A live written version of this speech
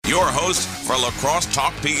your host for Lacrosse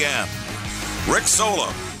Talk PM, Rick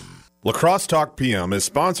Sola. Lacrosse Talk PM is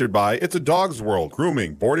sponsored by It's a Dog's World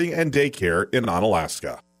Grooming, Boarding, and Daycare in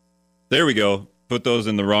Onalaska. There we go. Put those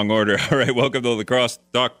in the wrong order. All right, welcome to Lacrosse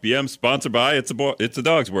Talk PM, sponsored by It's a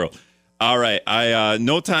Dog's World. All right, I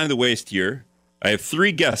no time to waste here. I have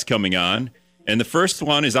 3 guests coming on, and the first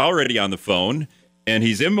one is already on the phone, and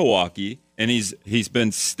he's in Milwaukee, and he's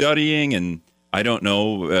been studying and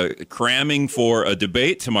cramming for a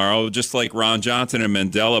debate tomorrow, just like Ron Johnson and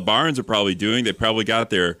Mandela Barnes are probably doing. They probably got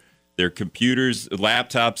their computers,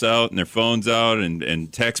 laptops out, and their phones out,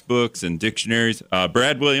 and textbooks and dictionaries.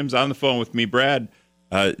 Brad Williams on the phone with me. Brad,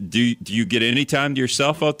 do you get any time to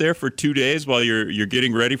yourself out there for 2 days while you're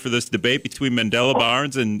getting ready for this debate between Mandela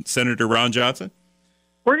Barnes and Senator Ron Johnson?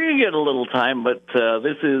 We're going to get a little time, but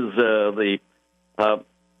this is the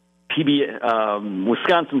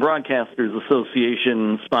Wisconsin Broadcasters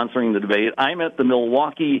Association sponsoring the debate. I'm at the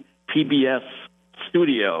Milwaukee PBS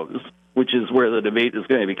studios, which is where the debate is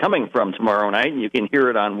going to be coming from tomorrow night, and you can hear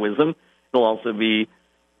it on WISM. It'll also be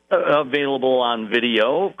available on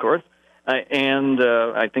video, of course, and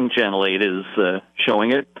I think Channel 8 is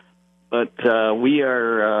showing it. But we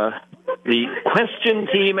are the question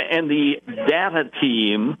team and the data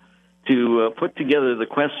team to put together the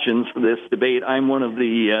questions for this debate. I'm one of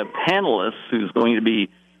the panelists who's going to be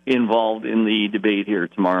involved in the debate here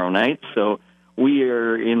tomorrow night. So we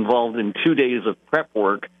are involved in 2 days of prep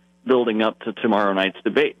work building up to tomorrow night's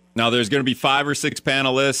debate. Now, there's going to be 5 or 6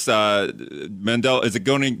 panelists. Mandel,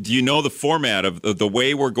 do you know the format of the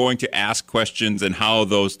way we're going to ask questions and how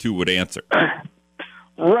those 2 would answer?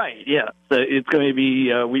 Right, yeah. So it's going to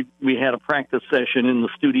be, we had a practice session in the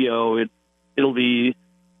studio. It'll be,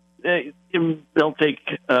 they'll take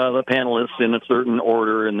the panelists in a certain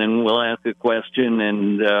order, and then we'll ask a question,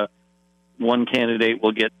 and one candidate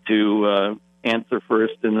will get to answer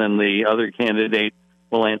first, and then the other candidate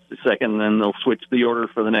will answer second, and then they'll switch the order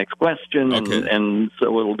for the next question, okay. and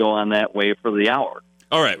so it'll go on that way for the hour.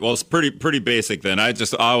 All right, well, it's pretty basic then. I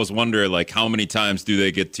always wonder, like, how many times do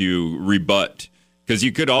they get to rebut? Because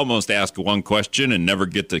you could almost ask one question and never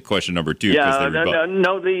get to question number 2. Yeah,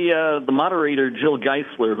 the moderator, Jill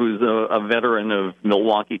Geisler, who's a veteran of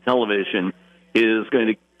Milwaukee television, is going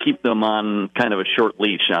to keep them on kind of a short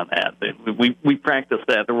leash on that. We practiced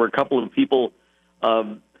that. There were a couple of people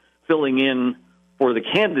filling in for the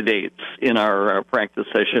candidates in our practice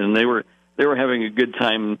session, and they were having a good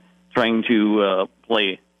time trying to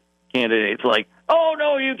play candidates like, oh,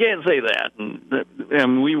 no, you can't say that.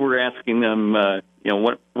 And we were asking them,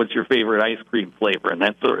 what's your favorite ice cream flavor and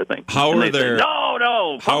that sort of thing. How are there?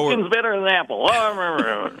 No, pumpkin's better than apple.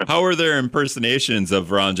 How are their impersonations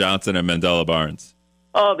of Ron Johnson and Mandela Barnes?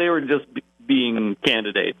 Oh, they were just being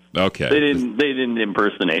candidates. Okay. They didn't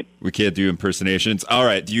impersonate. We can't do impersonations. All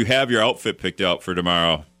right. Do you have your outfit picked out for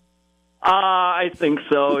tomorrow? I think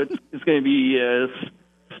so. It's going to be a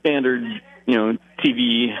standard,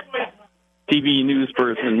 TV news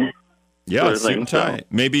person. Yeah, suit and tie. So.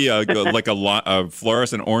 Maybe like a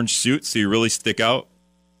fluorescent orange suit so you really stick out?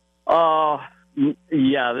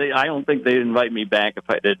 Yeah, I don't think they'd invite me back if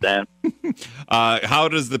I did that. How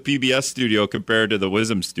does the PBS studio compare to the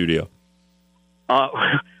WISM studio?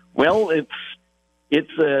 Well,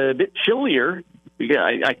 it's a bit chillier.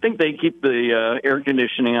 I think they keep the air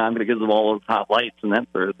conditioning on because of all those hot lights and that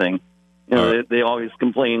sort of thing. They always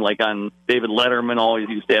complain, like on David Letterman always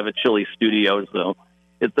used to have a chilly studio, so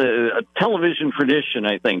it's a television tradition,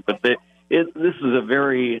 I think. But this is a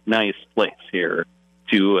very nice place here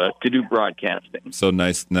to do broadcasting. So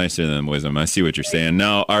nicer than WISM. I see what you're saying.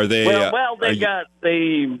 Now, are they? Well,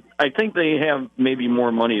 I think they have maybe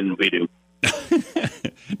more money than we do.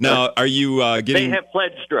 Now, are you getting? They have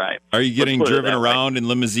pledge drive. Are you getting driven around in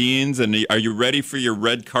limousines? And are you ready for your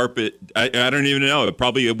red carpet? I don't even know.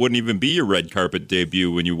 It wouldn't even be your red carpet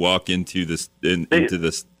debut when you walk into this into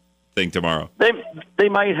this thing tomorrow. They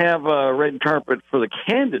might have a red carpet for the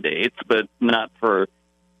candidates, but not for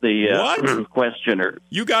the questioners.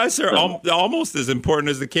 You guys are almost as important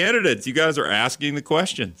as the candidates. You guys are asking the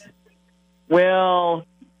questions. Well,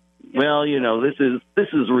 this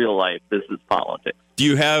is real life. This is politics. Do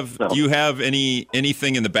you have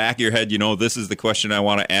anything in the back of your head? This is the question I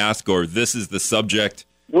want to ask, or this is the subject.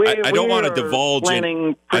 I don't want to divulge.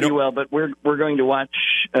 Planning pretty well, but we're going to watch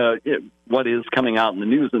what is coming out in the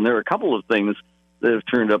news, and there are a couple of things that have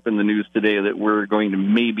turned up in the news today that we're going to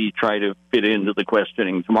maybe try to fit into the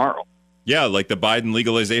questioning tomorrow. Yeah, like the Biden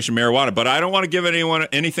legalization of marijuana. But I don't want to give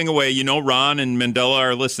anything away. Ron and Mandela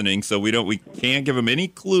are listening, so we can't give them any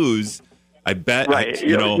clues. I bet. Right.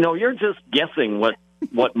 No, you're just guessing what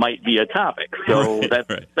what might be a topic. So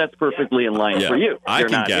that's perfectly in line for you. I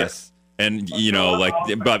can guess. And,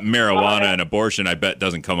 but marijuana and abortion, I bet,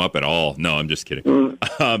 doesn't come up at all. No, I'm just kidding.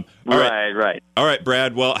 Right. All right,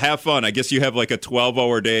 Brad. Well, have fun. I guess you have like a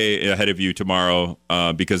 12-hour day ahead of you tomorrow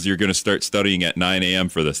because you're going to start studying at 9 a.m.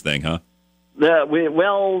 for this thing, huh?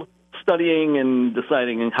 Studying and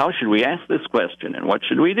deciding how should we ask this question and what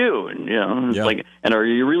should we do? And, and are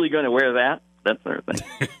you really going to wear that? That sort of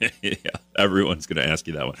thing. Yeah, everyone's going to ask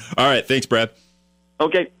you that one. All right. Thanks, Brad.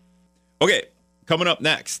 Okay. Coming up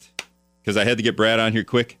next, because I had to get Brad on here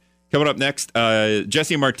quick. Coming up next,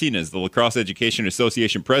 Jesse Martinez, the La Crosse Education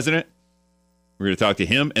Association president. We're going to talk to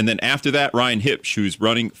him. And then after that, Ryan Hipsch, who's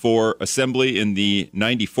running for assembly in the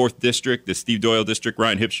 94th district, the Steve Doyle district.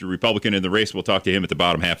 Ryan Hipsch, a Republican in the race. We'll talk to him at the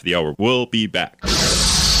bottom half of the hour. We'll be back.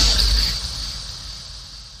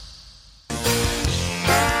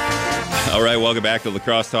 All right, welcome back to La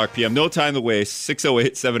Crosse Talk PM. No time to waste.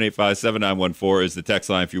 608-785-7914 is the text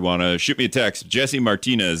line if you want to shoot me a text. Jesse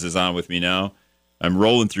Martinez is on with me now. I'm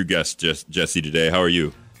rolling through guests, Jesse, today. How are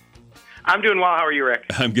you? I'm doing well. How are you, Rick?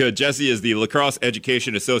 I'm good. Jesse is the La Crosse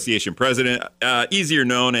Education Association president, easier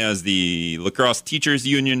known as the La Crosse Teachers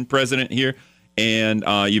Union president here. And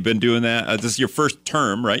you've been doing that. This is your first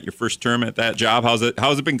term, right? Your first term at that job. How's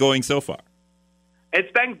it been going so far?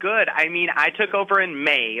 It's been good. I mean, I took over in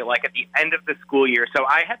May, like at the end of the school year. So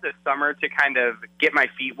I had the summer to kind of get my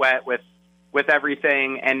feet wet with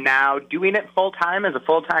everything. And now doing it full-time as a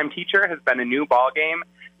full-time teacher has been a new ballgame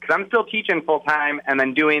because I'm still teaching full-time and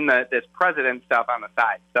then doing this president stuff on the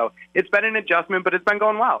side. So it's been an adjustment, but it's been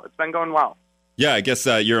going well. Yeah, I guess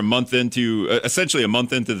you're essentially a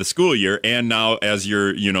month into the school year, and now as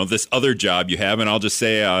your, this other job you have, and I'll just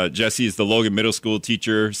say Jesse is the Logan Middle School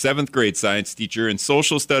teacher, 7th grade science teacher in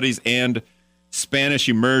social studies and Spanish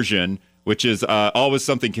immersion, which is always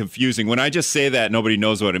something confusing. When I just say that, nobody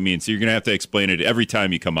knows what it means, so you're going to have to explain it every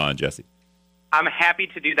time you come on, Jesse. I'm happy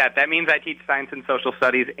to do that. That means I teach science and social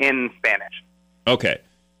studies in Spanish. Okay.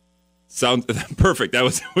 Sounds perfect. That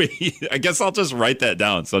was. I guess I'll just write that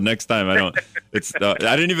down. So next time I don't.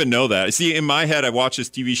 I didn't even know that. See, in my head, I watch this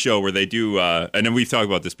TV show where they do, and then we've talked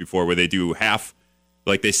about this before, where they do half,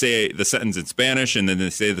 like they say the sentence in Spanish and then they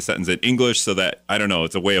say the sentence in English, so that I don't know.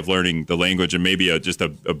 It's a way of learning the language and maybe just a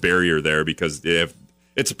barrier there because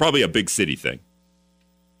it's probably a big city thing.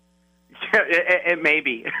 It may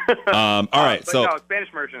be. All right. So no, Spanish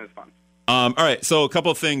immersion is fun. All right, so a couple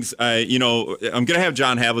of things. I'm going to have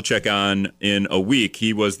John Havlicek on in a week.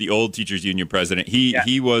 He was the old Teachers Union president.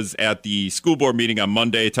 He was at the school board meeting on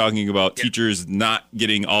Monday talking about teachers not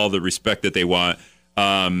getting all the respect that they want.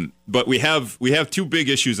 But we have two big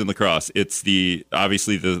issues in La Crosse. It's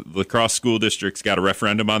obviously the La Crosse school district's got a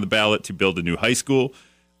referendum on the ballot to build a new high school.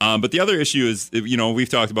 But the other issue is, we've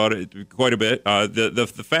talked about it quite a bit.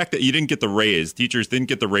 The fact that you didn't get the raise, teachers didn't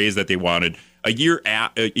get the raise that they wanted a year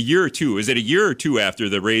or two. Is it a year or two after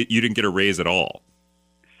the raise you didn't get a raise at all?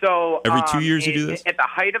 So every 2 years you do this? At the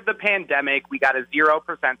height of the pandemic, we got a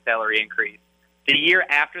 0% salary increase. The year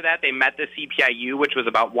after that, they met the CPIU, which was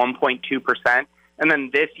about 1.2%. And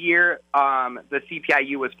then this year, the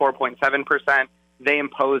CPIU was 4.7%. They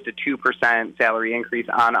imposed a 2% salary increase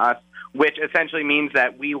on us, which essentially means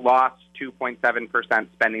that we lost 2.7%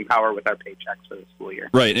 spending power with our paychecks for the school year.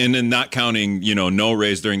 Right, and then not counting, no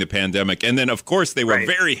raise during the pandemic. And then, of course, they were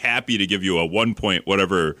very happy to give you a 1 point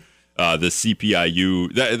whatever the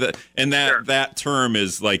CPIU. That term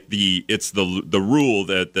is like the rule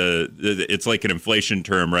that it's like an inflation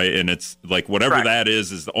term, right? And it's like whatever that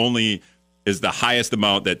is the highest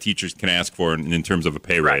amount that teachers can ask for in terms of a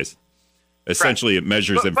pay raise. Essentially, it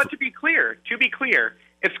measures. But to be clear,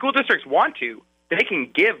 if school districts want to, they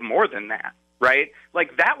can give more than that, right?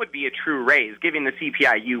 Like, that would be a true raise, giving the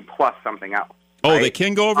CPIU plus something else. Oh, right? They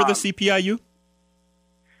can go over the CPIU?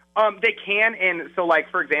 They can, and so,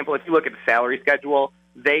 like, for example, if you look at the salary schedule,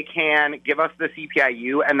 they can give us the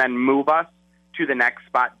CPIU and then move us to the next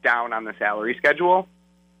spot down on the salary schedule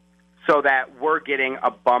so that we're getting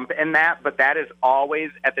a bump in that, but that is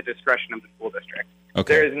always at the discretion of the school district.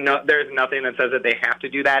 Okay. There's nothing that says that they have to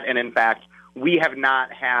do that, and in fact, we have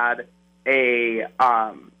not had a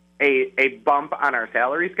bump on our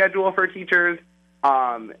salary schedule for teachers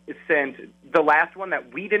since the last one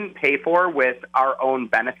that we didn't pay for with our own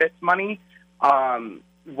benefits money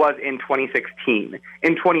was in 2016.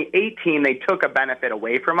 In 2018, they took a benefit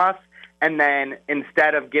away from us, and then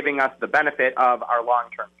instead of giving us the benefit of our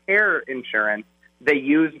long-term care insurance, they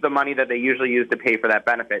used the money that they usually use to pay for that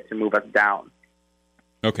benefit to move us down.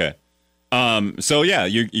 Okay. So yeah,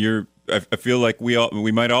 I feel like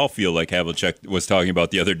we might all feel like Havlicek was talking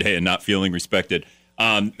about the other day and not feeling respected.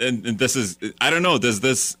 And this is, I don't know, does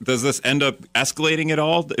this end up escalating at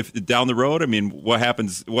all if down the road? I mean, what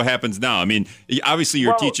happens now? I mean, obviously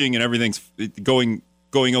you're teaching and everything's going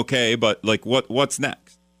okay, but like what's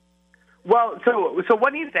next? Well, so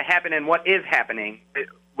what needs to happen and what is happening,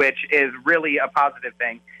 which is really a positive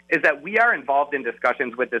thing, is that we are involved in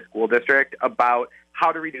discussions with the school district about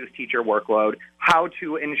how to reduce teacher workload, how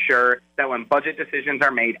to ensure that when budget decisions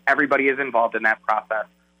are made, everybody is involved in that process.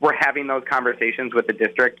 We're having those conversations with the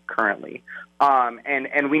district currently.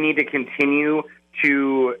 And we need to continue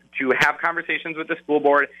to have conversations with the school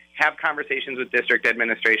board, have conversations with district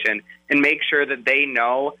administration, and make sure that they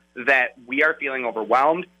know that we are feeling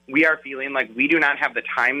overwhelmed. We are feeling like we do not have the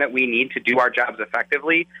time that we need to do our jobs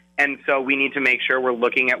effectively. And so we need to make sure we're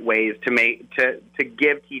looking at ways to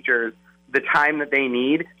give teachers the time that they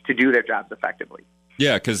need to do their jobs effectively.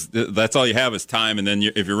 Yeah, because that's all you have is time, and then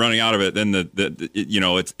if you're running out of it, then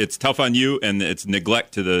it's tough on you, and it's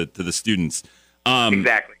neglect to the students.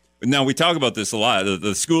 Exactly. Now we talk about this a lot.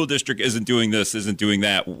 The school district isn't doing this, isn't doing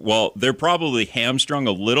that. Well, they're probably hamstrung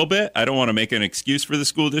a little bit. I don't want to make an excuse for the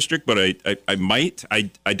school district, but I might.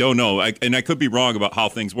 I don't know, and I could be wrong about how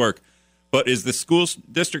things work. But is the school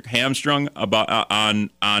district hamstrung about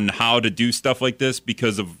on how to do stuff like this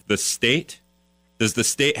because of the state? Does the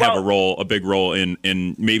state have a big role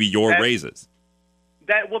in maybe your raises?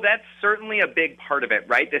 That's certainly a big part of it,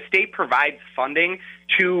 right? The state provides funding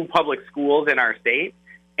to public schools in our state,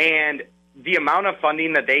 and the amount of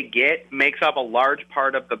funding that they get makes up a large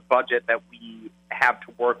part of the budget that we have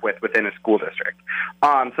to work with within a school district.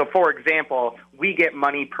 So, for example, we get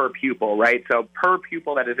money per pupil, right? So per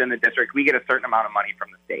pupil that is in the district, we get a certain amount of money from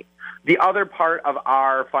the state. The other part of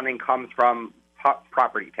our funding comes from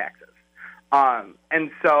property taxes.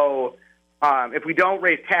 And so if we don't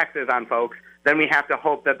raise taxes on folks, then we have to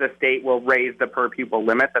hope that the state will raise the per pupil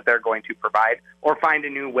limit that they're going to provide or find a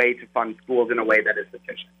new way to fund schools in a way that is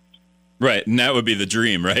sufficient. Right, and that would be the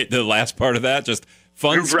dream, right? The last part of that, just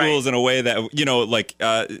fund schools in a way that,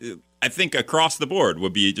 I think across the board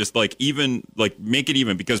would be just make it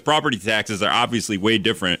even, because property taxes are obviously way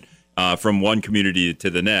different from one community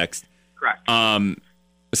to the next. Correct.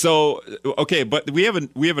 So, okay, but we have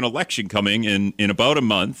an election coming in about a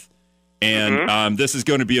month, and this is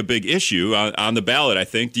going to be a big issue on the ballot, I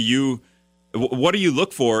think. What do you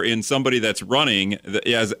look for in somebody that's running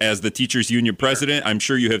as the teachers union president? I'm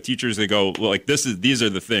sure you have teachers that go, well, like, these are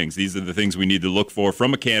the things we need to look for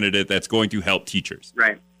from a candidate that's going to help teachers.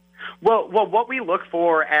 Right. Well, what we look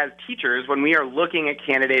for as teachers when we are looking at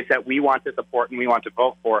candidates that we want to support and we want to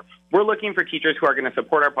vote for, we're looking for teachers who are going to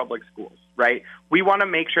support our public schools, right? We want to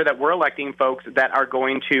make sure that we're electing folks that are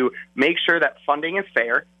going to make sure that funding is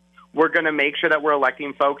fair. We're going to make sure that we're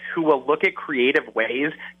electing folks who will look at creative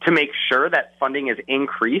ways to make sure that funding is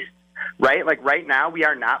increased, right? Like right now, we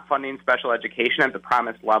are not funding special education at the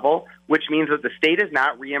promised level, which means that the state is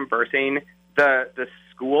not reimbursing the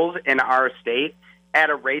schools in our state at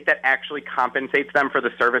a rate that actually compensates them for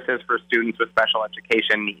the services for students with special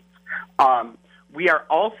education needs. We are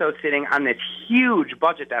also sitting on this huge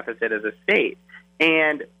budget deficit as a state,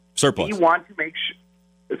 and surplus. We want to make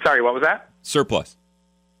sure. Sorry, what was that? Surplus.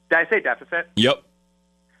 Did I say deficit? Yep.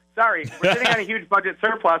 Sorry, we're sitting on a huge budget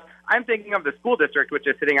surplus. I'm thinking of the school district, which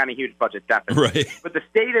is sitting on a huge budget deficit. Right. But the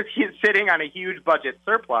state is sitting on a huge budget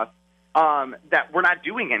surplus that we're not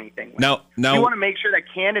doing anything with. Now, we want to make sure that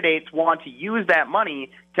candidates want to use that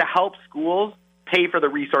money to help schools pay for the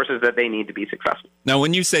resources that they need to be successful. Now,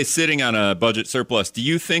 when you say sitting on a budget surplus, do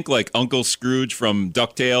you think like Uncle Scrooge from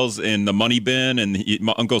DuckTales in the money bin, and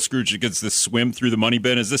Uncle Scrooge gets to swim through the money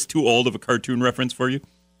bin? Is this too old of a cartoon reference for you?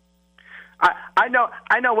 I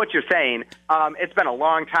know what you're saying. It's been a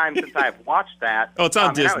long time since I've watched that. Oh, it's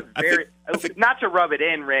on Disney. Not to rub it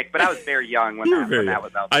in, Rick, but I was very young when that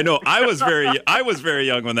was out. I know. I was very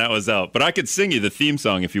young when that was out, but I could sing you the theme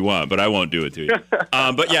song if you want, but I won't do it to you.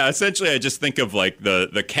 But yeah, essentially, I just think of like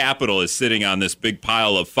the Capitol is sitting on this big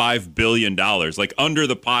pile of $5 billion, like under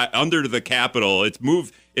the Capitol.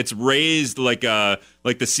 It's raised like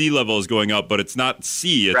the sea level is going up, but it's not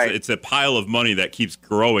sea. It's a pile of money that keeps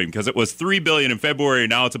growing because it was $3 billion in February.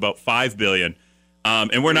 Now it's about $5 billion.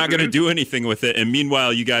 And we're not going to do anything with it. And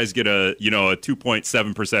meanwhile, you guys get a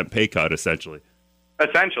 2.7% pay cut, essentially.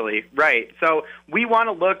 Essentially, right. So we want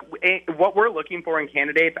to look. What we're looking for in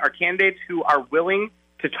candidates are candidates who are willing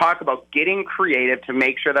to talk about getting creative to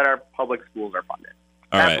make sure that our public schools are funded.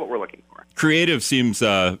 That's what we're looking for. Creative seems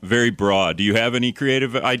very broad. Do you have any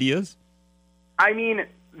creative ideas? I mean,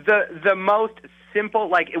 the most simple,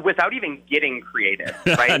 like without even getting creative,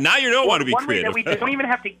 right? Now you don't want to be creative. One way that we don't even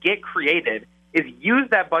have to get creative is use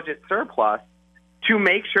that budget surplus to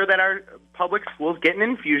make sure that our public schools get an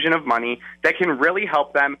infusion of money that can really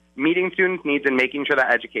help them meeting students' needs and making sure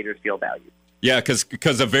that educators feel valued. Yeah,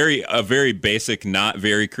 because a very basic, not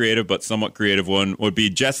very creative, but somewhat creative one would be,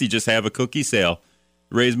 Jesse, just have a cookie sale.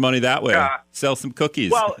 Raise money that way. Sell some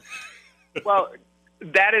cookies. Well,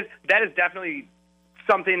 that is definitely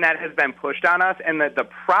something that has been pushed on us, and the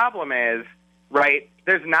problem is, right,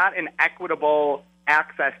 there's not an equitable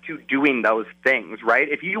access to doing those things, right?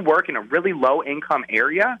 If you work in a really low-income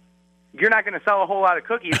area, you're not going to sell a whole lot of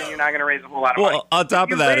cookies, and you're not going to raise a whole lot of money. Well, on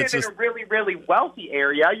top of that, it's just... If you live in a really, really wealthy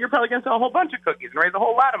area, you're probably going to sell a whole bunch of cookies and raise a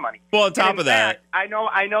whole lot of money. Well, on top of that... I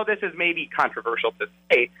know this is maybe controversial to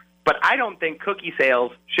say, but I don't think cookie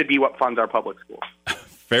sales should be what funds our public schools.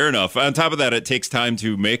 Fair enough. On top of that, it takes time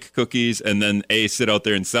to make cookies and then, sit out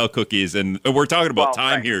there and sell cookies. And we're talking about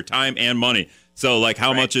time here, time and money. So, like,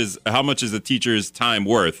 how much is a teacher's time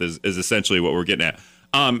worth is essentially what we're getting at.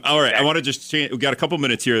 All right, I want to just change. We got a couple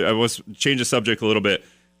minutes here. I was change the subject a little bit.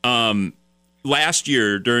 Last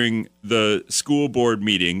year during the school board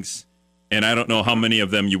meetings, and I don't know how many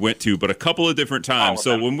of them you went to, but a couple of different times.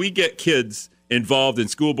 So when we get kids involved in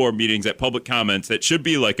school board meetings at public comments, that should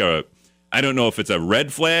be like I don't know if it's a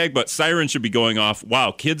red flag, but sirens should be going off.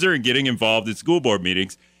 Wow, kids are getting involved in school board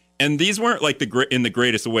meetings. And these weren't like in the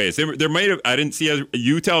greatest of ways. There might have, I didn't see,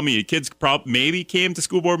 you tell me, kids maybe came to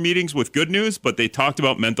school board meetings with good news, but they talked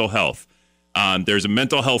about mental health. There's a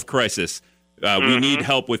mental health crisis. We need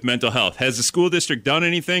help with mental health. Has the school district done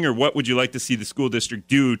anything, or what would you like to see the school district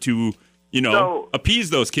do to,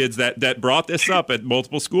 appease those kids that brought this up at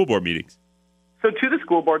multiple school board meetings? So to the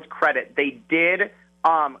school board's credit, they did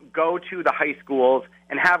go to the high schools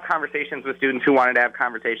and have conversations with students who wanted to have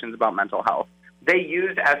conversations about mental health. They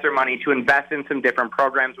used ESSER money to invest in some different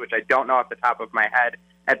programs, which I don't know off the top of my head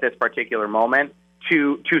at this particular moment,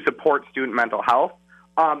 to support student mental health.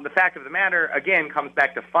 The fact of the matter, again, comes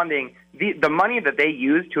back to funding. The money that they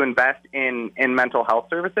use to invest in mental health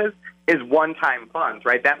services is one-time funds,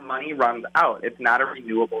 right? That money runs out. It's not a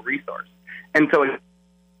renewable resource. And so it's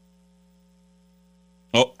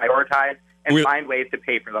prioritize and find ways to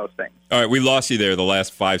pay for those things. All right, we lost you there the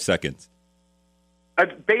last 5 seconds.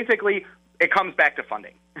 Basically, it comes back to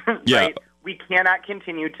funding, right? Yeah. We cannot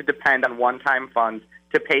continue to depend on one-time funds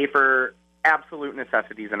to pay for absolute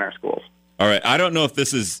necessities in our schools. All right. I don't know if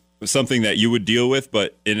this is something that you would deal with,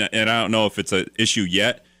 and I don't know if it's an issue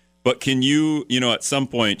yet, but can you, at some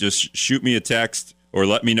point just shoot me a text or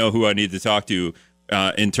let me know who I need to talk to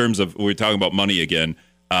in terms of, we're talking about money again,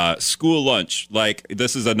 school lunch. Like,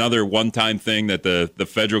 this is another one-time thing that the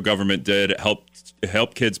federal government did,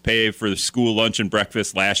 help kids pay for the school lunch and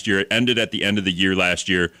breakfast last year. It ended at the end of the year last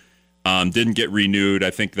year. Didn't get renewed. I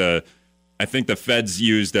think the feds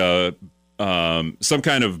used some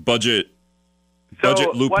kind of budget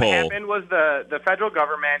loophole. What happened was the federal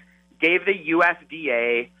government gave the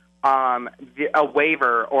USDA a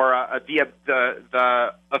waiver or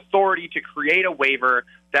the authority to create a waiver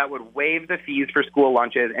that would waive the fees for school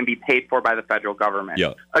lunches and be paid for by the federal government.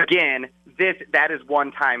 Yeah. Again, that is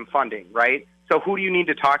one-time funding, right? So who do you need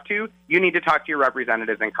to talk to? You need to talk to your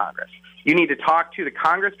representatives in Congress. You need to talk to the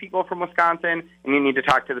Congress people from Wisconsin, and you need to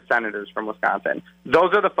talk to the senators from Wisconsin.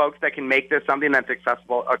 Those are the folks that can make this something that's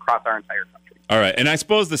accessible across our entire country. All right, and I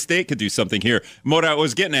suppose the state could do something here. What I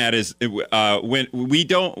was getting at is when we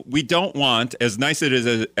don't want, as nice as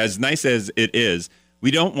it is,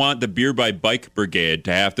 we don't want the Beer by Bike Brigade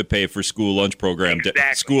to have to pay for school lunch program,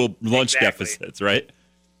 school lunch deficits, right?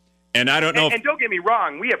 And I don't know. And don't get me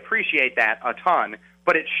wrong, we appreciate that a ton,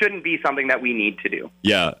 but it shouldn't be something that we need to do.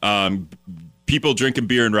 Yeah, people drinking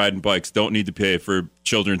beer and riding bikes don't need to pay for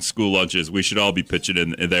children's school lunches. We should all be pitching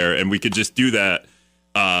in there, and we could just do that,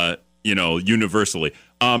 universally.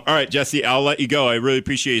 All right, Jesse, I'll let you go. I really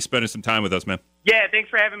appreciate you spending some time with us, man. Yeah, thanks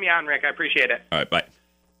for having me on, Rick. I appreciate it. All right, bye.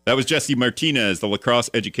 That was Jesse Martinez, the La Crosse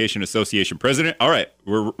Education Association president. All right,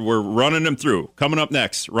 we're running them through. Coming up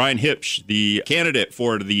next, Ryan Hipsch, the candidate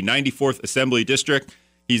for the 94th Assembly District.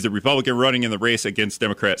 He's the Republican running in the race against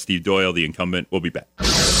Democrat Steve Doyle, the incumbent. We'll be back.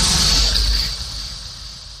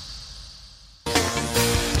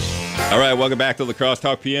 All right, welcome back to La Crosse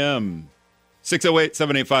Talk PM.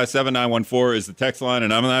 608-785-7914 is the text line,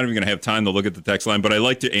 and I'm not even going to have time to look at the text line, but I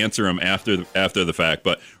like to answer them after the fact.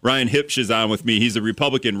 But Ryan Hipsch is on with me. He's a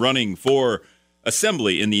Republican running for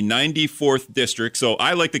Assembly in the 94th District. So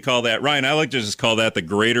I like to call that, Ryan, I like to just call that the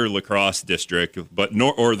Greater La Crosse District,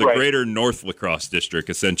 Greater North La Crosse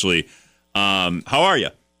District, essentially. How are you?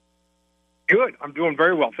 Good. I'm doing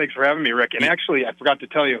very well. Thanks for having me, Rick. And actually, I forgot to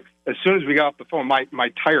tell you, as soon as we got off the phone, my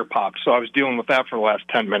tire popped, so I was dealing with that for the last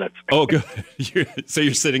 10 minutes. Oh, good. So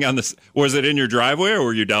you're sitting on this. Was it in your driveway, or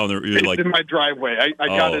were you down there? It's in my driveway. I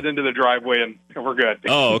got it into the driveway, and we're good.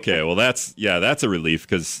 Oh, okay. Well, that's a relief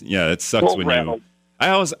because it sucks when you. I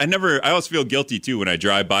always feel guilty too when I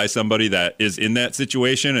drive by somebody that is in that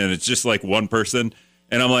situation, and it's just like one person,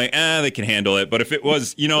 and I'm like, they can handle it. But if it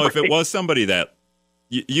was, if it was somebody that.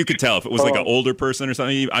 You could tell if it was like an older person or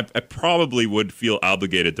something, I probably would feel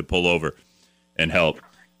obligated to pull over and help.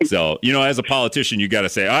 So, as a politician, you got to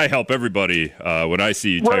say, I help everybody when I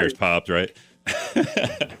see tires popped, right?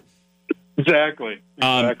 Exactly.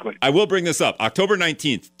 I will bring this up. October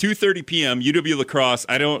 19th, 2:30 p.m., UW La Crosse.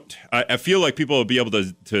 I feel like people will be able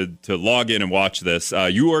to log in and watch this.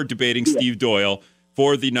 You are debating Steve Doyle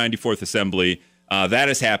for the 94th Assembly. That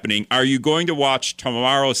is happening. Are you going to watch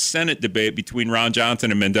tomorrow's Senate debate between Ron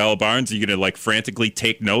Johnson and Mandela Barnes? Are you going to frantically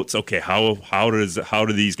take notes? Okay, how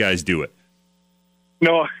do these guys do it?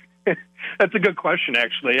 No, that's a good question,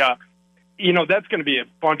 actually. That's going to be a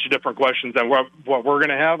bunch of different questions than what we're going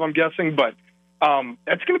to have, I'm guessing. But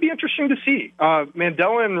that's going to be interesting to see.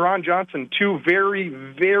 Mandela and Ron Johnson, two very,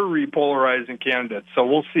 very polarizing candidates. So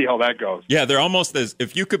we'll see how that goes. Yeah, they're almost as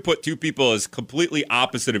if you could put two people as completely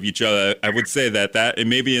opposite of each other. I would say that and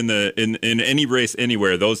maybe in any race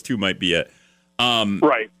anywhere, those two might be it.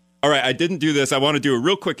 Right. All right, I didn't do this. I want to do a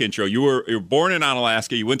real quick intro. You were born in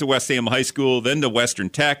Onalaska. You went to West Salem High School, then to Western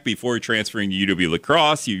Tech before transferring to UW La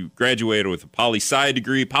Crosse. You graduated with a poli-sci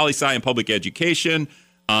degree, poli-sci in public education.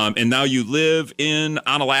 And now you live in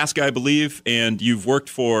Onalaska, I believe, and you've worked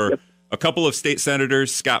for a couple of state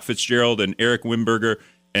senators, Scott Fitzgerald and Eric Wimberger,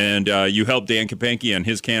 and you helped Dan Kapanke on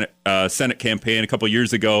his Senate campaign a couple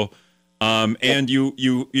years ago. And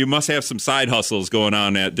you must have some side hustles going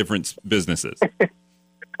on at different businesses.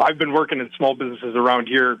 I've been working in small businesses around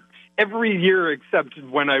here every year except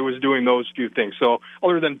when I was doing those few things. So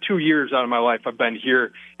other than 2 years out of my life, I've been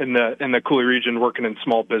here in the Cooley region working in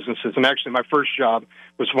small businesses. And actually, my first job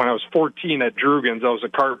was when I was 14 at Drugan's. I was a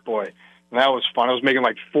cart boy, and that was fun. I was making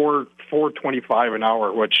like $4.25 an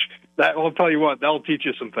hour, which I'll tell you what, that'll teach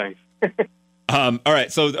you some things. All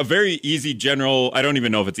right, so a very easy general, I don't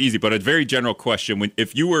even know if it's easy, but a very general question.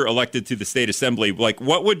 If you were elected to the state assembly,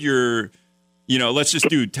 what would your let's just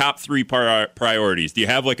do top three priorities. Do you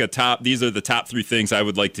have these are the top three things I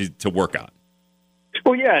would like to work on?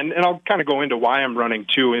 Well, yeah, and I'll kind of go into why I'm running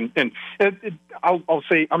too. And I'll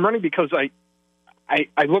say I'm running because I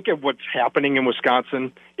look at what's happening in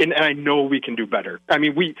Wisconsin, and I know we can do better. I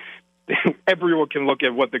mean, everyone can look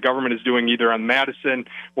at what the government is doing either on Madison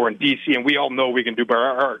or in D.C., and we all know we can do better.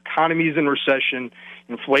 Our economy is in recession.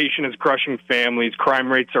 Inflation is crushing families.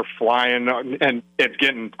 Crime rates are flying, and it's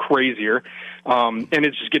getting crazier, and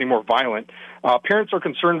it's just getting more violent. Parents are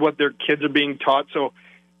concerned what their kids are being taught. So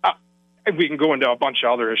we can go into a bunch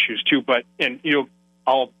of other issues too. But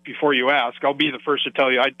before you ask, I'll be the first to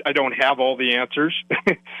tell you I don't have all the answers,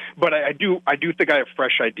 but I do think I have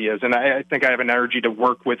fresh ideas, and I think I have an energy to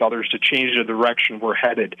work with others to change the direction we're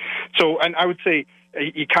headed. So, and I would say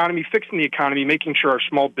fixing the economy, making sure our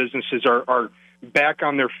small businesses are back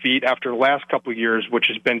on their feet after the last couple of years, which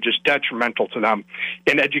has been just detrimental to them.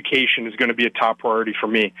 And education is going to be a top priority for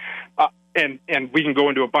me. And we can go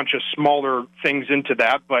into a bunch of smaller things into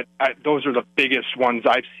that, but those are the biggest ones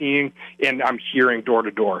I've seen and I'm hearing door to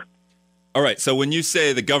door. All right. So when you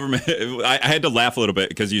say the government, I had to laugh a little bit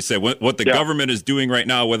because you said what the government is doing right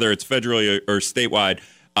now, whether it's federally or statewide.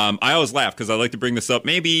 I always laugh because I like to bring this up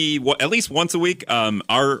maybe at least once a week.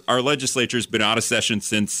 Our legislature's been out of session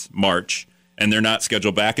since March, and they're not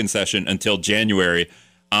scheduled back in session until January.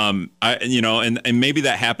 And maybe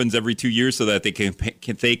that happens every 2 years so that they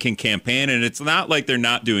can campaign. And it's not like they're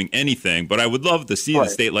not doing anything, but I would love to see the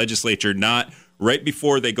state legislature not right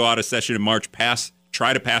before they go out of session in March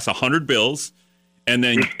try to pass 100 bills and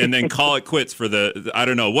then call it quits for I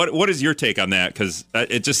don't know. What is your take on that? Because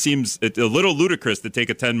it just seems a little ludicrous to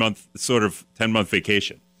take a 10-month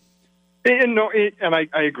vacation. And I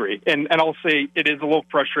agree. And I'll say it is a little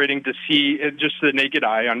frustrating to see just the naked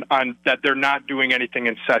eye on that they're not doing anything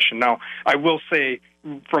in session. Now, I will say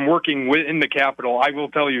from working in the Capitol, I will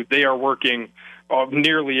tell you they are working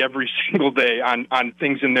nearly every single day on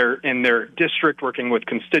things in their district, working with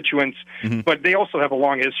constituents. Mm-hmm. But they also have a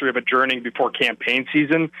long history of adjourning before campaign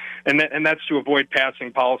season, and that's to avoid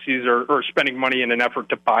passing policies or spending money in an effort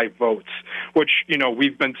to buy votes, which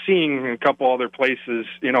we've been seeing in a couple other places.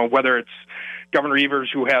 Whether it's Governor Evers,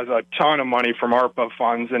 who has a ton of money from ARPA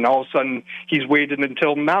funds, and all of a sudden he's waited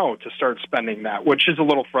until now to start spending that, which is a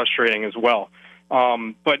little frustrating as well.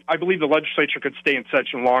 But I believe the legislature could stay in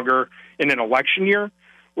session longer in an election year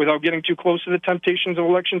without getting too close to the temptations of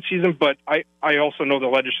election season. But I also know the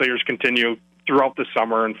legislators continue throughout the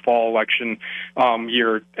summer and fall election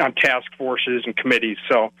year on task forces and committees.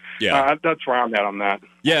 So that's where I'm at on that.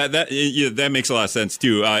 Yeah, that makes a lot of sense,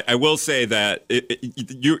 too. I will say that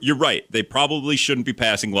you're right. They probably shouldn't be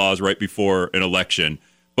passing laws right before an election.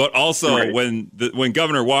 But also, when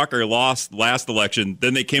Governor Walker lost last election,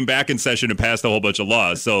 then they came back in session and passed a whole bunch of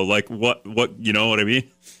laws. So, like, what you know what I mean?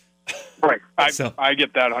 Right. I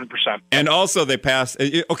get that 100%. And also they passed,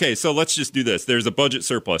 okay, so let's just do this. There's a budget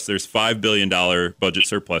surplus. There's $5 billion budget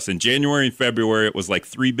surplus. In January and February, it was like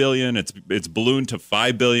 $3 billion. It's ballooned to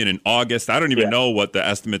 $5 billion in August. I don't even know what the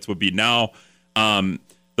estimates would be now.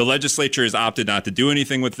 The legislature has opted not to do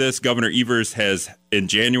anything with this. Governor Evers has, in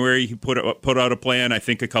January, he put out a plan. I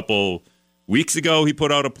think a couple weeks ago he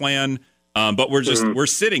put out a plan. But we're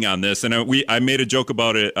sitting on this, and I made a joke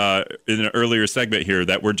about it in an earlier segment here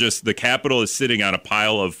that the Capitol is sitting on a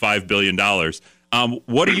pile of $5 billion.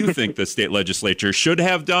 What do you think the state legislature should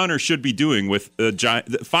have done or should be doing with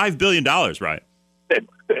 $5 billion, Ryan?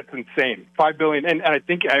 It's insane. $5 billion, and I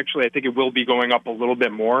think it will be going up a little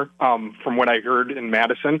bit more from what I heard in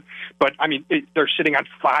Madison. But I mean, they're sitting on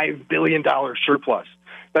 $5 billion surplus.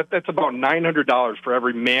 That's about $900 for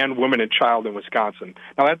every man, woman, and child in Wisconsin.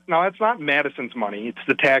 Now that's not Madison's money; it's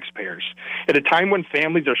the taxpayers. At a time when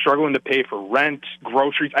families are struggling to pay for rent,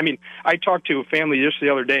 groceries. I mean, I talked to a family just the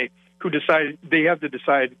other day who decided they have to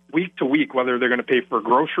decide week to week whether they're going to pay for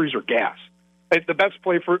groceries or gas. The best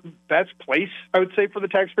place I would say for the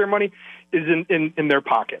taxpayer money is in their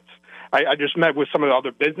pockets. I just met with some of the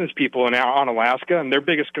other business people on Alaska, and their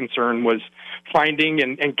biggest concern was finding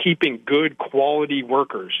and keeping good quality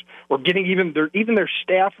workers, or getting even their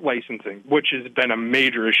staff licensing, which has been a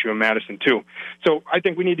major issue in Madison too. So I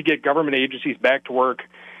think we need to get government agencies back to work,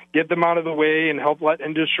 get them out of the way, and help let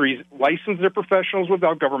industries license their professionals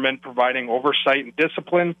without government providing oversight and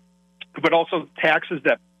discipline, but also taxes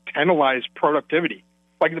that penalize productivity.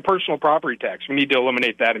 Like the personal property tax, we need to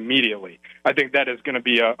eliminate that immediately. I think that is going to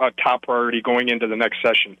be a top priority going into the next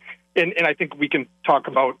session. And I think we can talk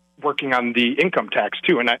about working on the income tax,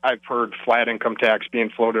 too. And I've heard flat income tax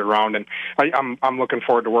being floated around, and I'm looking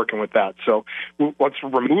forward to working with that. So let's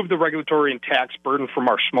remove the regulatory and tax burden from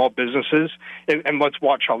our small businesses, and let's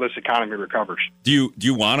watch how this economy recovers. Do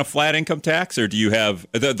you want a flat income tax, or do you have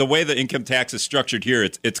the way the income tax is structured here?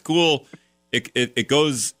 It's cool. It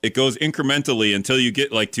goes incrementally until you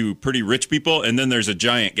get like to pretty rich people, and then there's a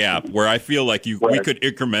giant gap where I feel like we could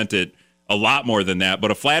increment it a lot more than that.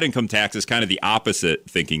 But a flat income tax is kind of the opposite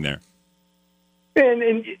thinking there.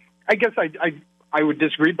 And I guess I would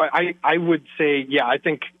disagree, but I would say I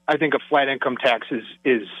think a flat income tax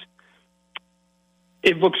is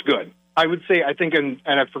it looks good. I would say and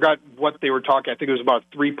I forgot what they were talking. I think it was about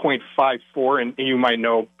 3.54, and you might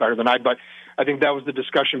know better than I, but I think that was the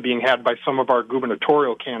discussion being had by some of our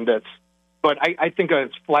gubernatorial candidates. But I think a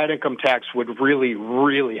flat income tax would really,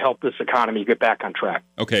 really help this economy get back on track.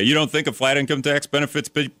 Okay, you don't think a flat income tax benefits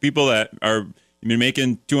people that are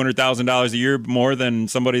making $200,000 a year more than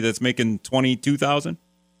somebody that's making $22,000?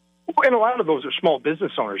 And a lot of those are small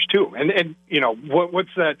business owners too. And you know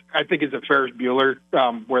what's that? I think is a Ferris Bueller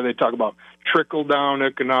where they talk about trickle down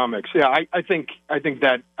economics. Yeah, I think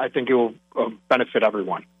it will benefit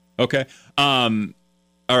everyone. Okay.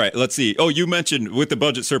 All right. Let's see. Oh, you mentioned with the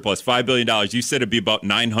budget surplus, $5 billion. You said it'd be about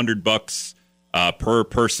 $900 per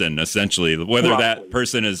person, essentially, whether that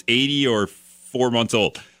person is 80 or 4 months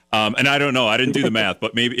old. And I don't know. I didn't do the math,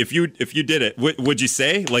 but maybe if you did it, would you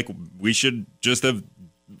say like we should just have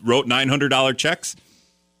wrote $900 checks?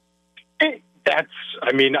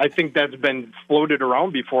 I think that's been floated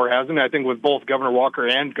around before, hasn't it? I think with both Governor Walker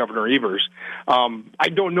and Governor Evers. I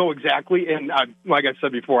don't know exactly, and like I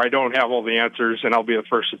said before, I don't have all the answers, and I'll be the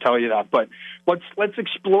first to tell you that. But let's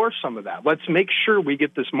explore some of that. Let's make sure we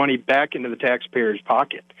get this money back into the taxpayer's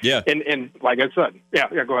pocket. Yeah. And like I said, yeah,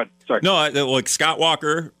 go ahead. Sorry. No, like Scott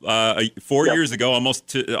Walker, 4 years ago,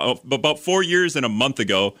 about 4 years and a month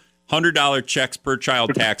ago, $100 checks per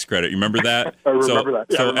child tax credit. You remember that? I remember that.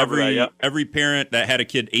 Yeah, so every parent that had a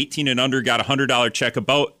kid 18 and under got a $100 check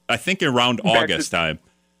I think around August time.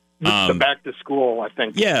 The back to school, I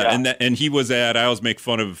think. Yeah. And he was I always make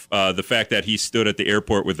fun of the fact that he stood at the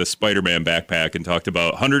airport with a Spider-Man backpack and talked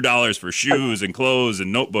about $100 for shoes and clothes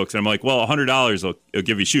and notebooks. And I'm like, well, $100 will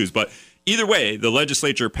give you shoes. But either way, the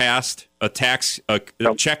legislature passed a tax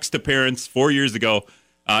checks to parents 4 years ago.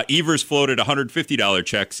 Evers floated $150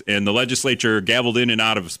 checks, and the legislature gavelled in and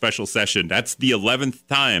out of a special session. That's the 11th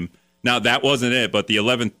time Now, that wasn't it, but the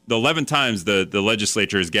 11 times the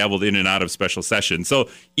legislature has gavelled in and out of special session. So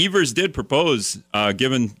Evers did propose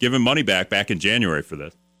giving money back in January for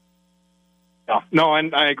this. Yeah, no,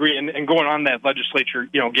 and I agree. And going on that legislature,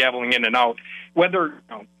 gaveling in and out, whether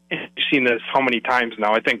you've seen this how many times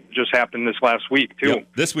now? I think it just happened this last week too. Yep,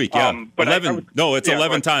 this week, yeah. But 11. It's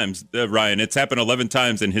 11 times, Ryan. It's happened 11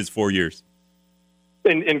 times in his 4 years.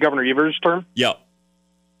 In Governor Evers' term. Yeah.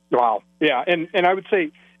 Wow. Yeah, and I would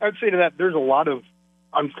say to that there's a lot of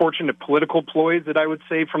unfortunate political ploys that I would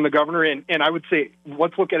say from the governor, and I would say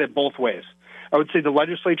let's look at it both ways. I would say the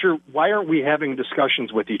legislature, why aren't we having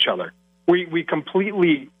discussions with each other? We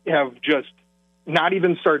completely have just not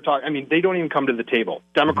even started talking. I mean, they don't even come to the table.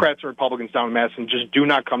 Democrats and Republicans down in Madison just do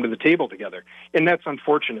not come to the table together, and that's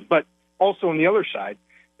unfortunate. But also on the other side,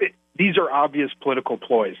 these are obvious political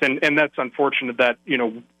ploys, and that's unfortunate that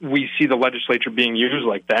we see the legislature being used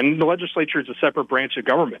like that. And the legislature is a separate branch of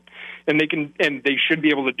government, and they should be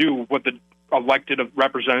able to do what the elected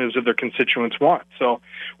representatives of their constituents want. So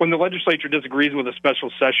when the legislature disagrees with a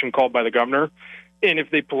special session called by the governor, and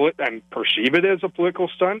if they perceive it as a political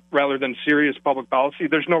stunt rather than serious public policy,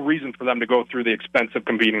 there's no reason for them to go through the expense of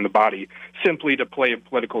convening the body simply to play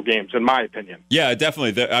political games, in my opinion. Yeah,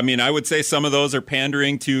 definitely. I mean, I would say some of those are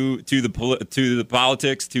pandering to the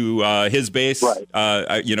politics, to his base. Right.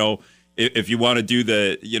 If you want to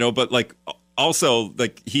do but like also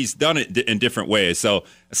like he's done it in different ways. So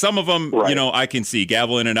some of them, right, I can see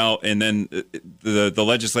gavel in and out, and then the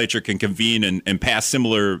legislature can convene and pass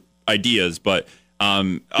similar ideas, but.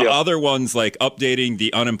 Other ones like updating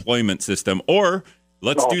the unemployment system, or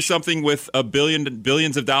let's do something with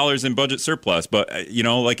billions of dollars in budget surplus. But,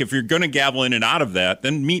 like if you're going to gavel in and out of that,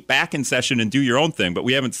 then meet back in session and do your own thing. But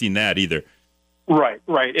we haven't seen that either. Right.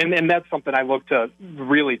 And that's something I look to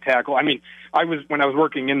really tackle. I mean, when I was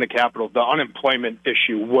working in the Capitol, the unemployment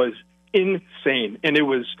issue was insane, and it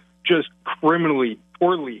was just criminally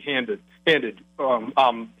poorly handled. And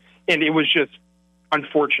it was just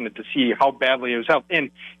unfortunate to see how badly it was held.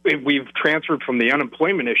 And we've transferred from the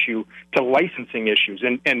unemployment issue to licensing issues,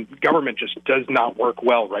 and government just does not work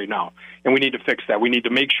well right now. And we need to fix that. We need to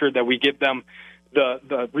make sure that we give them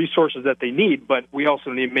the resources that they need, but we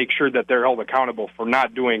also need to make sure that they're held accountable for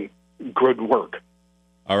not doing good work.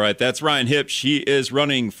 All right, that's Ryan Hipsch. He is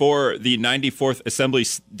running for the 94th Assembly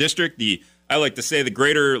District, I like to say the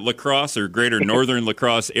greater La Crosse or greater northern La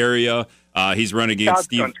Crosse area. He's running against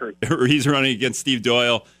Steve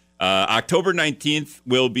Doyle. October 19th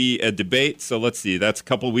will be a debate. So let's see. That's a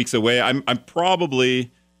couple of weeks away. I'm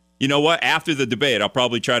probably, after the debate, I'll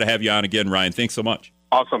probably try to have you on again, Ryan. Thanks so much.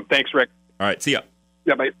 Awesome. Thanks, Rick. All right. See ya.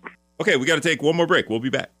 Yeah, bye. Okay, we got to take one more break. We'll be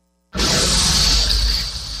back.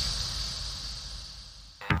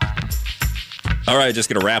 All right, just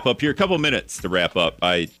going to wrap up here. A couple minutes to wrap up.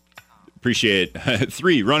 I appreciate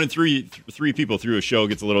running three people through a show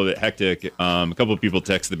gets a little bit hectic. A couple of people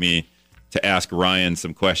texted me to ask Ryan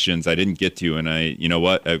some questions I didn't get to,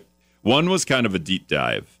 and one was kind of a deep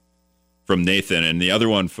dive from Nathan, and the other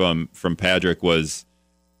one from Patrick was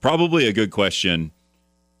probably a good question.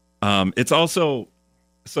 It's also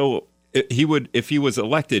if he was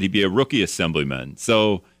elected, he'd be a rookie assemblyman.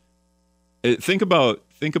 So think about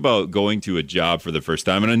going to a job for the first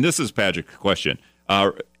time, and this is Patrick's question.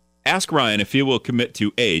 Ask Ryan if he will commit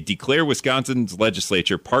to A, declare Wisconsin's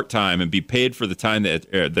legislature part-time and be paid for the time that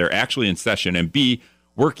they're actually in session, and B,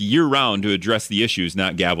 work year-round to address the issues,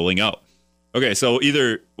 not gaveling out. Okay, so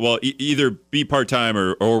either be part-time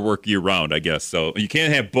or work year-round, I guess. So you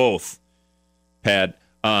can't have both, Pat.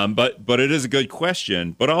 But it is a good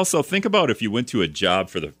question. But also think about if you went to a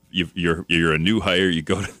job you're a new hire, you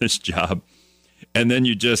go to this job, and then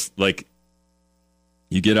you just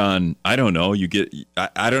you get on, I don't know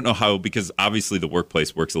how, because obviously the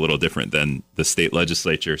workplace works a little different than the state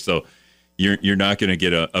legislature. So you're not going to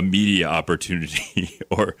get a media opportunity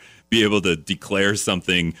or be able to declare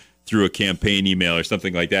something through a campaign email or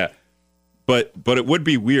something like that. But it would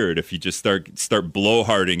be weird if you just start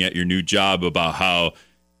blowharding at your new job about how,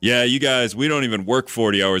 yeah, you guys, we don't even work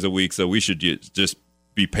 40 hours a week, so we should just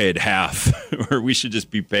be paid half, or we should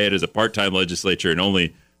just be paid as a part-time legislature and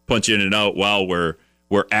only punch in and out while we're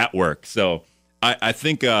at work. So I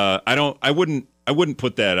think I wouldn't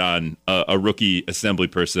put that on a rookie assembly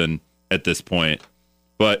person at this point.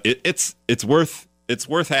 But it's worth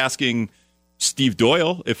asking Steve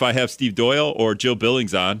Doyle, if I have Steve Doyle or Jill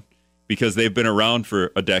Billings on, because they've been around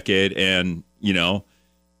for a decade, and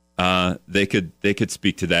they could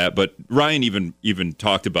speak to that. But Ryan even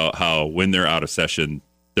talked about how when they're out of session,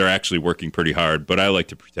 they're actually working pretty hard. But I like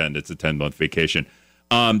to pretend it's a 10-month vacation.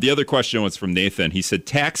 The other question was from Nathan. He said,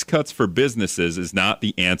 tax cuts for businesses is not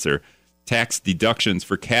the answer. Tax deductions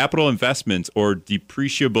for capital investments or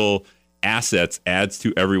depreciable assets adds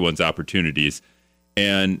to everyone's opportunities.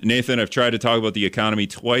 And Nathan, I've tried to talk about the economy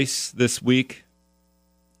twice this week.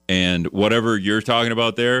 And whatever you're talking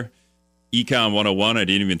about there, Econ 101, I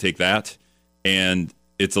didn't even take that. And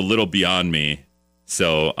it's a little beyond me.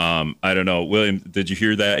 So I don't know. William, did you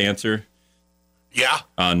hear that answer? Yeah.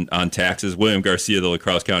 On taxes. William Garcia, the La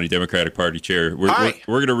Crosse County Democratic Party chair. We're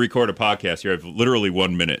going to record a podcast here. I have literally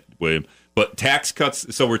 1 minute, William. But tax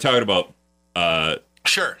cuts, so we're talking about...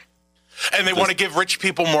 Sure. And they want to give rich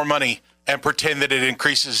people more money and pretend that it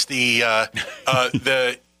increases the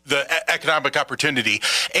economic opportunity.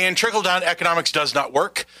 And trickle-down economics does not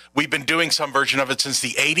work. We've been doing some version of it since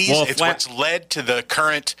the 80s. Well, it's what's led to the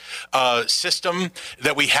current system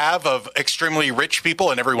that we have of extremely rich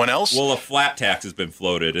people and everyone else. Well, a flat tax has been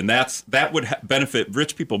floated, and that would benefit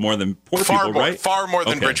rich people more than poor people, more, right? Far more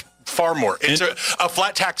than Okay. Rich. Far more. It's a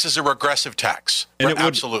flat tax is a regressive tax.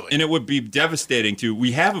 Absolutely. And it would be devastating to.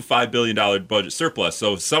 We have a $5 billion budget surplus,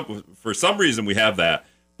 so for some reason we have that.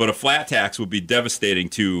 But a flat tax would be devastating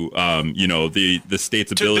to, the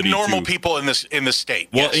state's ability to the normal people in the state.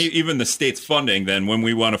 Well, yes. Even the state's funding. Then, when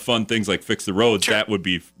we want to fund things like fix the roads, Sure. that would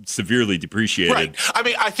be severely depreciated. Right. I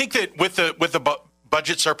mean, I think that with the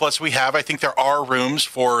budget surplus we have, I think there are rooms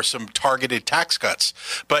for some targeted tax cuts,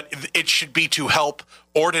 but it should be to help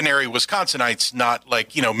ordinary Wisconsinites, not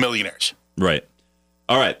millionaires. Right.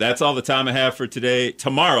 All right, that's all the time I have for today.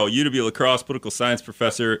 Tomorrow, UW La Crosse political science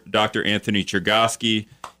professor Dr. Anthony Chergosky.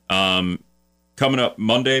 Coming up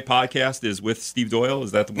Monday podcast is with Steve Doyle.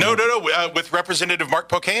 Is that the one? No. With Representative Mark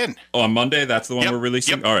Pocan. Oh, on Monday? That's the one Yep, we're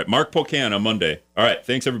releasing? yep. All right, Mark Pocan on Monday. All right,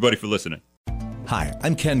 thanks everybody for listening. Hi,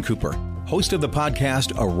 I'm Ken Cooper, host of the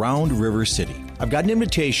podcast Around River City. I've got an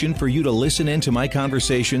invitation for you to listen in to my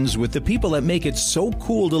conversations with the people that make it so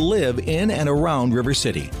cool to live in and around River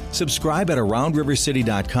City. Subscribe at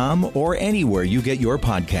AroundRiverCity.com or anywhere you get your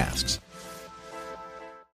podcasts.